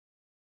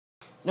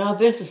Now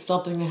this is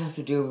something that has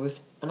to do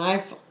with an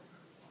iPhone.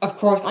 Of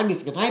course, I'm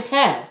using an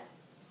iPad.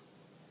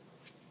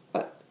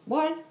 But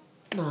what?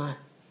 Nah.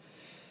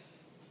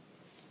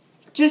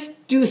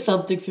 Just do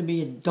something for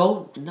me and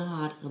don't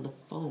nod on the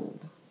phone.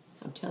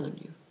 I'm telling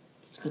you,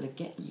 it's gonna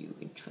get you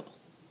in trouble.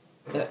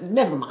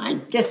 Never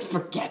mind, just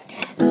forget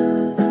that.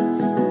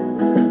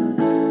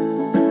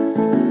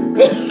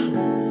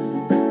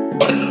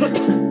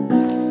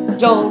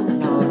 Don't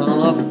nod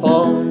on the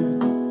phone.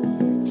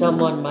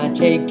 Someone might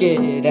take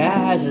it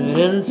as an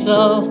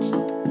insult.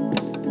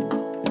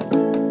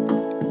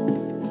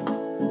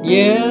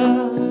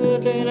 Yeah,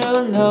 they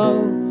don't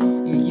know,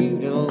 you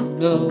don't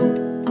know.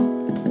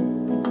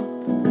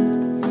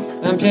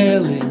 I'm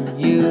telling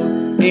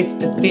you, it's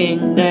the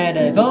thing that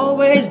I've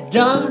always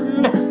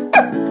done.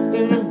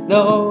 And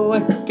no, I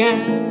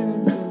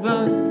can't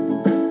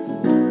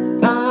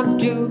run. I'm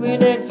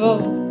doing it for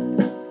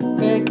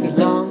a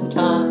long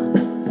time.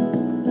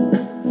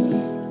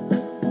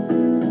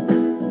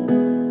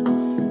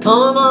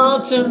 Come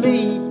on to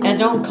me and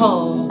don't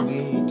call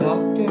me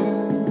doctor.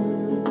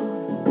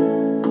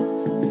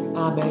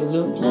 I may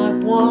look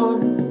like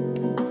one,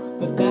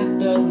 but that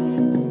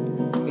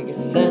doesn't make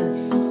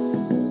sense.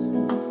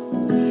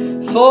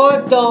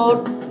 For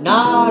don't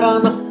nod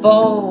on the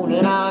phone,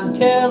 and I'm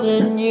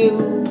telling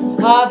you,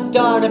 I've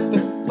done it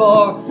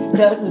before.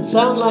 Doesn't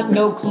sound like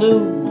no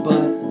clue,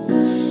 but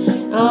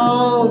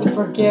oh,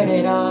 forget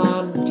it,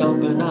 I'm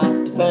jumping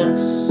off the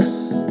fence.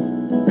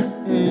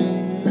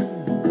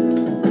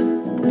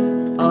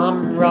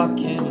 I'm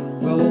rocking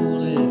and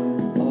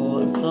rolling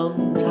for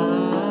some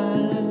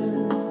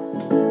time.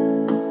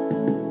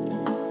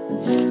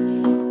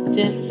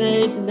 This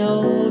ain't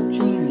no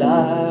true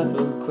life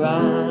of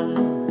crime.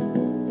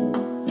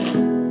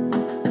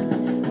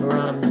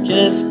 I'm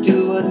just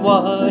doing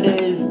what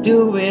is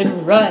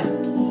doing right.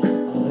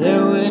 I'm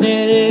doing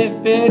it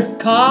if it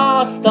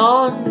costs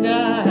on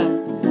that.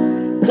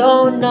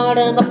 Don't nod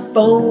on the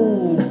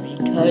phone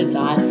because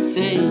I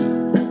see.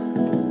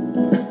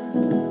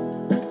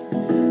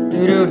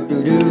 Do do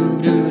do do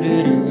do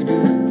do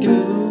do do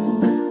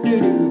do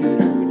do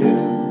do.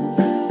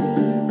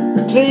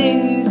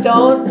 Please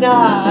don't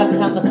nod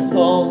on the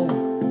phone.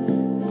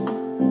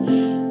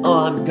 Oh,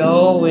 I'm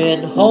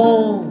going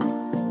home.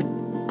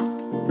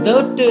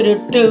 Do do do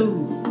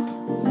do.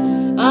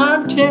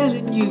 I'm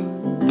telling you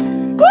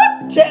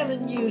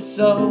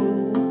so.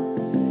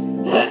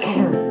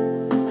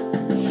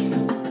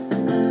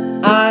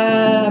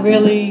 I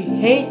really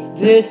hate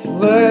this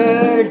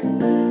word.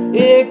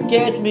 It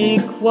gets me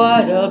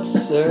quite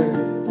absurd.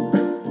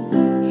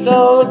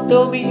 So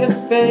do me a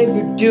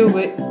favor, do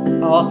it,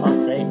 or I'll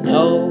say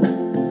no.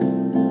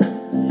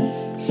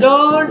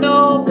 So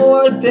no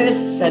more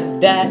this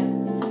and that.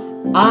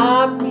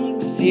 I'm being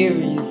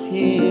serious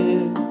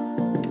here.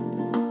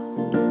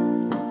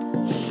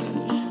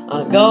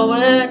 I'm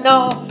going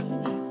off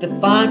to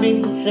find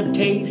me some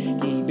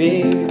tasty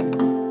beer.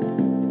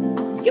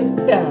 Yep.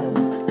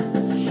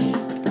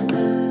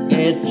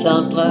 It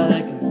sounds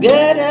like I'm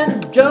getting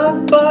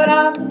drunk, but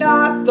I'm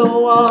not the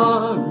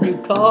one you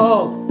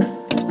call.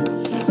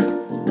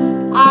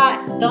 I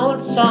don't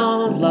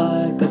sound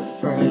like a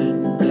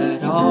friend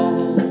at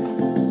all.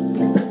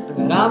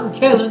 But I'm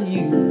telling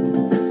you,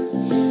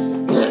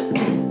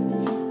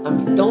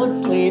 don't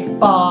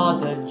sleep on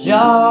the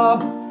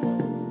job.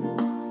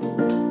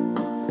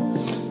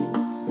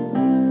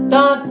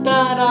 Dun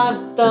dun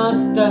dun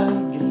dun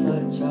dun. You're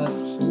such a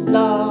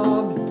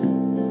slob.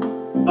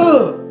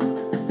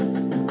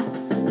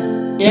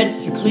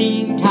 It's a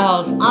clean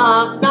house.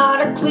 I'm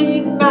not a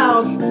clean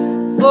mouse.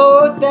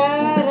 For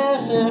that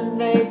isn't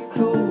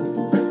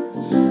cool.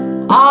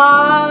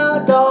 Ah,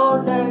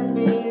 don't let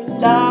me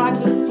like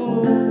a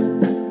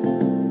fool.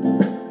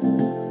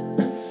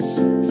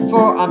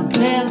 For I'm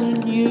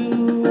telling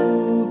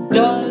you,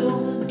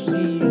 don't,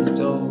 please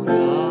don't lie.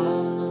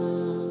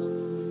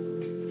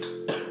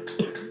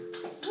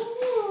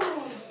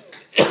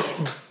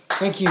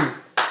 Thank you.